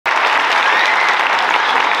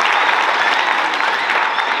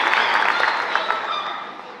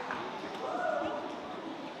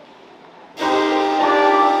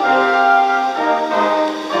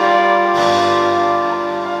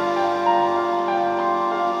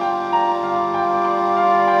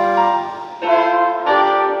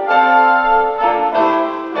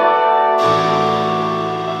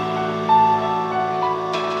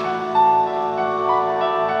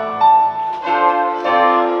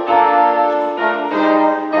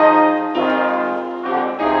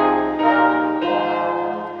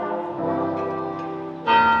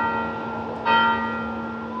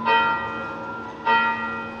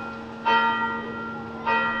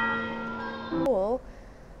school,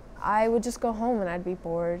 I would just go home and I'd be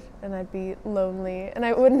bored and I'd be lonely and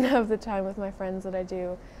I wouldn't have the time with my friends that I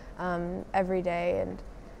do every day, and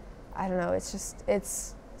I don't know,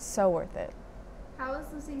 it's so worth it. How has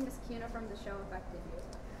losing Miss Kuna from the show affected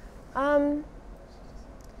you?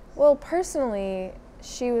 Well, personally,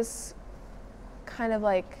 she was kind of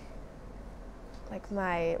like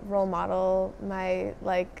my role model, my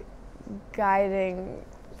like guiding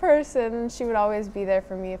person. She would always be there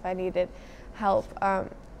for me if I needed help.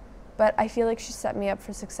 But I feel like she set me up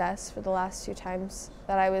for success for the last 2 times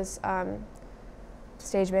that I was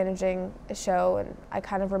stage managing a show, and I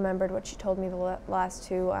kind of remembered what she told me the last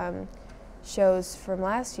 2 shows from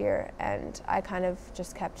last year, and I kind of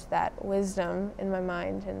just kept that wisdom in my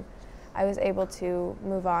mind, and I was able to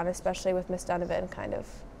move on, especially with Miss Donovan kind of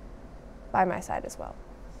by my side as well.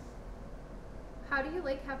 How do you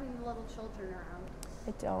like having the little children around?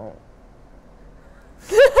 I don't.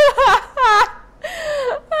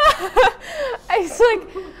 It's like,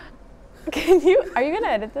 are you gonna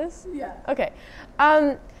edit this? Yeah. Okay.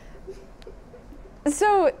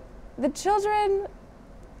 So the children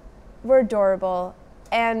were adorable,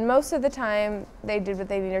 and most of the time they did what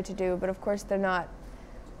they needed to do, but of course they're not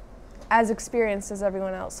as experienced as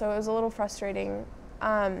everyone else, so it was a little frustrating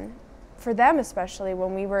for them, especially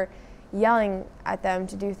when we were yelling at them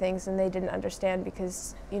to do things and they didn't understand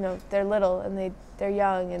because, you know, they're little and they're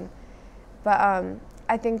young, but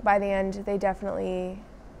I think by the end they definitely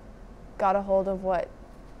got a hold of what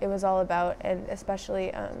it was all about, and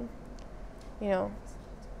especially you know,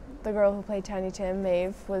 the girl who played Tiny Tim,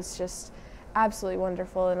 Maeve, was just absolutely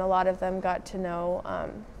wonderful, and a lot of them got to know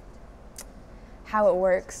how it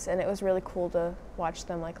works, and it was really cool to watch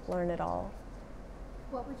them like learn it all.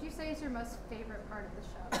 What would you say is your most favorite part of the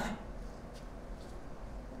show?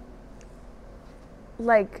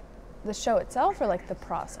 Like the show itself or like the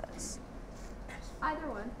process? Either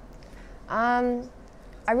one.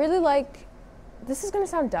 I really like, this is gonna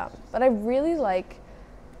sound dumb, but I really like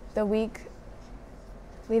the week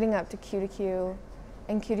leading up to Q2Q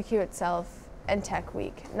and Q2Q itself and Tech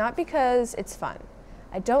Week. Not because it's fun.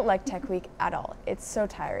 I don't like Tech Week at all. It's so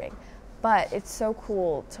tiring. But it's so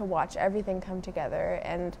cool to watch everything come together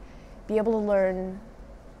and be able to learn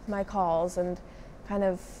my calls and kind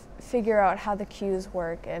of figure out how the cues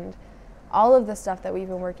work, and all of the stuff that we've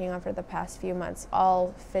been working on for the past few months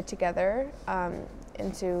all fit together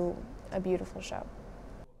into a beautiful show.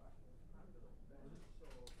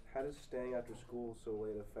 How does staying after school so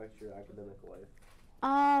late affect your academic life?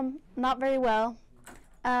 Not very well.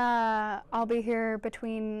 I'll be here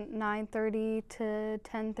between 9:30 to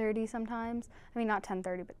 10:30 sometimes. I mean, not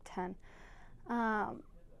 10:30, but 10.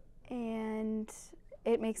 And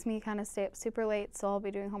it makes me kind of stay up super late, so I'll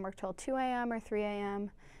be doing homework till 2 a.m. or 3 a.m.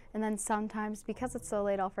 And then sometimes, because it's so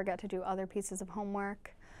late, I'll forget to do other pieces of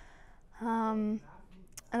homework. And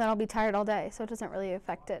then I'll be tired all day, so it doesn't really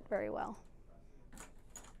affect it very well.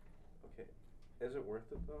 Okay. Is it worth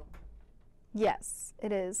it, though? Yes,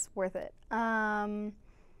 it is worth it.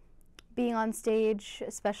 Being on stage,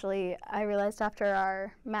 especially, I realized after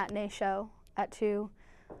our matinee show at 2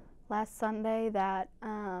 last Sunday that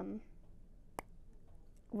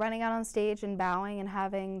running out on stage and bowing and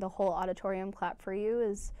having the whole auditorium clap for you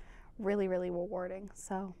is really, really rewarding.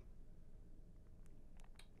 So.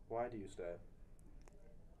 Why do you stay?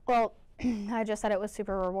 Well, I just said it was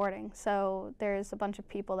super rewarding. So there's a bunch of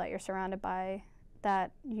people that you're surrounded by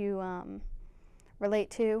that you relate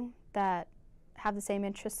to, that have the same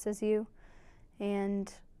interests as you,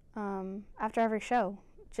 and after every show,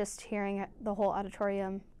 just hearing the whole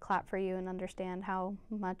auditorium clap for you and understand how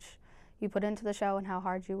much you put into the show and how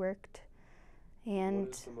hard you worked. And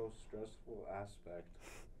what is the most stressful aspect?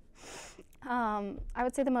 I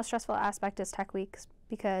would say the most stressful aspect is Tech Weeks,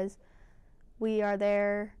 because we are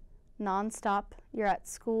there nonstop. You're at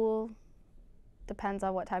school, depends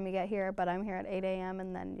on what time you get here, but I'm here at 8 a.m.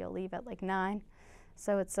 and then you'll leave at like 9.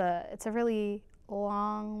 So it's a really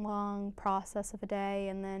long process of a day,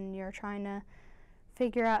 and then you're trying to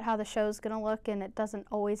figure out how the show's gonna look, and it doesn't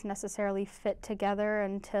always necessarily fit together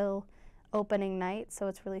until opening night, so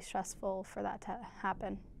it's really stressful for that to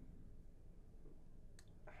happen.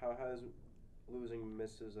 How has losing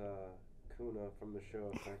Mrs. Kuna from the show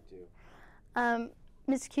affect you?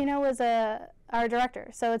 Ms. Kuna was our director,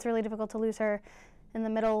 so it's really difficult to lose her in the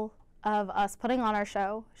middle of us putting on our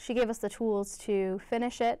show. She gave us the tools to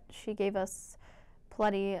finish it. She gave us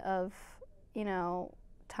plenty of,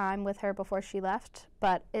 time with her before she left,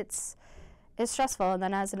 but it's stressful. And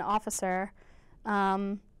then as an officer,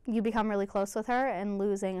 you become really close with her, and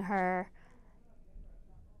losing her,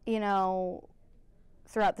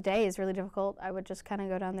 throughout the day is really difficult. I would just kind of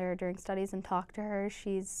go down there during studies and talk to her.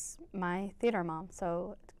 She's my theater mom,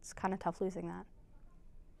 so it's kind of tough losing that.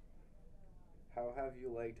 How have you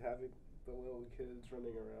liked having the little kids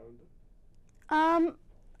running around?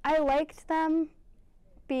 I liked them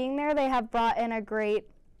being there. They have brought in a great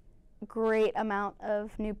amount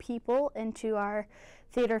of new people into our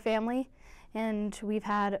theater family, and we've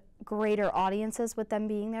had greater audiences with them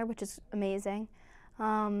being there, which is amazing.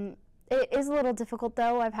 It is a little difficult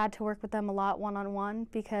though. I've had to work with them a lot one-on-one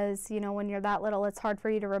because, you know, when you're that little, it's hard for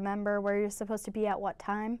you to remember where you're supposed to be at what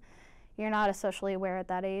time. You're not as socially aware at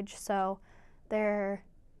that age, so they're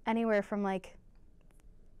anywhere from like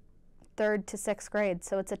 3rd to 6th grade,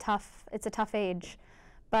 so it's a tough age.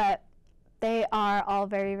 But they are all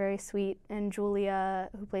very, very sweet, and Julia,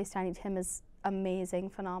 who plays Tiny Tim, is amazing,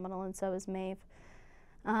 phenomenal, and so is Maeve.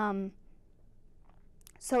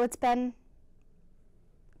 So it's been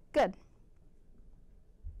good.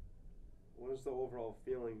 What is the overall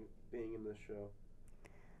feeling being in this show?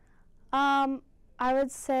 I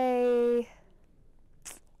would say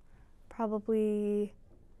probably,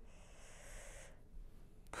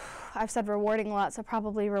 I've said rewarding a lot, so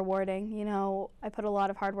probably rewarding. You know, I put a lot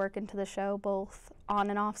of hard work into the show, both on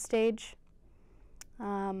and off stage.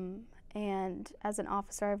 And as an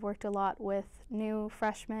officer, I've worked a lot with new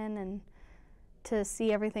freshmen, and to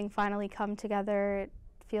see everything finally come together, it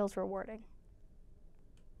feels rewarding.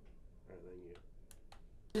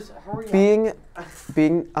 Staying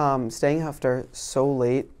after so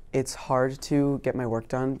late, it's hard to get my work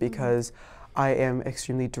done because I am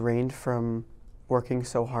extremely drained from working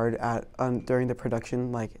so hard during the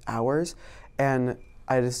production hours, and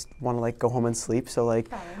I just want to go home and sleep. So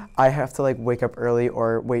I have to wake up early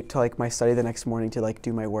or wait till my study the next morning to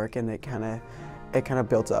do my work, and it kind of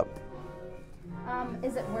builds up.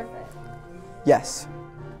 Is it worth it? Yes,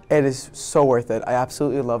 it is so worth it. I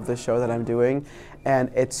absolutely love the show that I'm doing,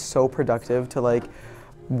 and it's so productive to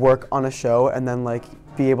work on a show and then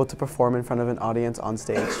be able to perform in front of an audience on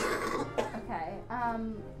stage. Okay.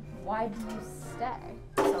 Why do you stay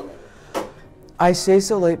so late? I stay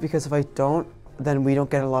so late because if I don't, then we don't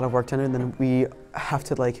get a lot of work done, and then we have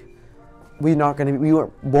to we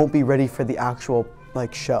won't be ready for the actual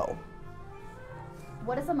show.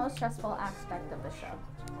 What is the most stressful aspect of the show?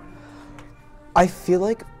 I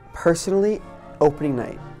feel personally, opening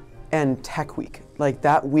night and tech week,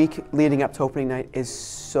 that week leading up to opening night is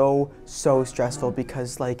so stressful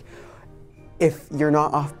because if you're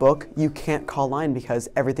not off book, you can't call line because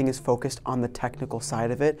everything is focused on the technical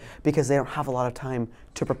side of it because they don't have a lot of time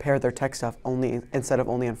to prepare their tech stuff instead of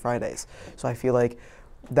only on Fridays. So I feel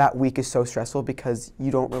that week is so stressful because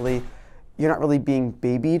you're not really being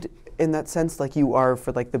babied in that sense like you are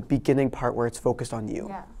for the beginning part where it's focused on you.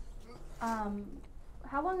 Yeah.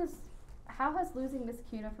 How has losing Miss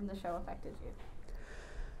Cuna from the show affected you?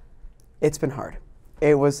 It's been hard.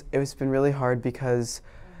 It's been really hard because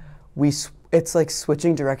it's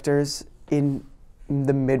switching directors in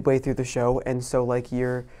the midway through the show, and so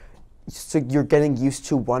you're getting used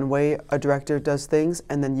to one way a director does things,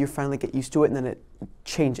 and then you finally get used to it, and then it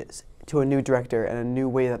changes to a new director and a new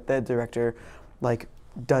way that the director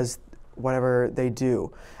does whatever they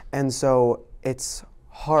do. And so it's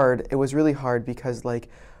hard. It was really hard because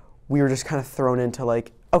we were just kind of thrown into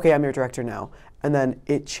okay, I'm your director now, and then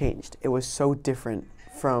it changed. It was so different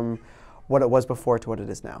from what it was before to what it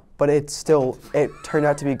is now, but it turned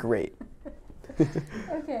out to be great.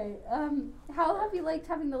 Okay. How have you liked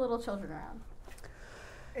having the little children around?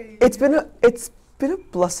 It's been a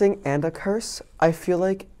blessing and a curse. I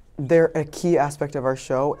feel they're a key aspect of our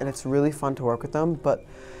show, and it's really fun to work with them, but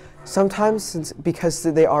sometimes because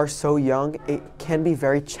they are so young, it can be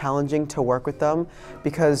very challenging to work with them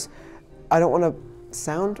because I don't want to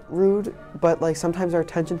sound rude, but sometimes our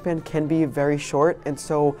attention span can be very short, and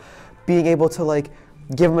so being able to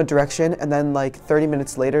give them a direction and then 30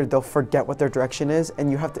 minutes later they'll forget what their direction is,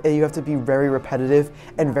 and you have to be very repetitive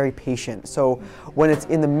and very patient. So when it's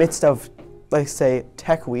in the midst of say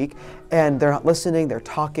tech week and they're not listening, they're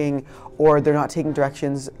talking, or they're not taking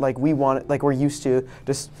directions we want, we're used to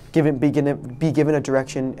just be given a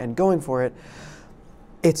direction and going for it,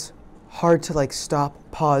 it's hard to stop,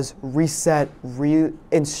 pause, reset,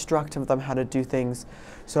 instruct them how to do things.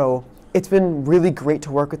 So it's been really great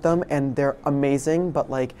to work with them, and they're amazing, but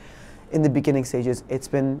in the beginning stages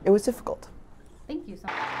it was difficult. Thank you so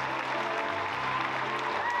much.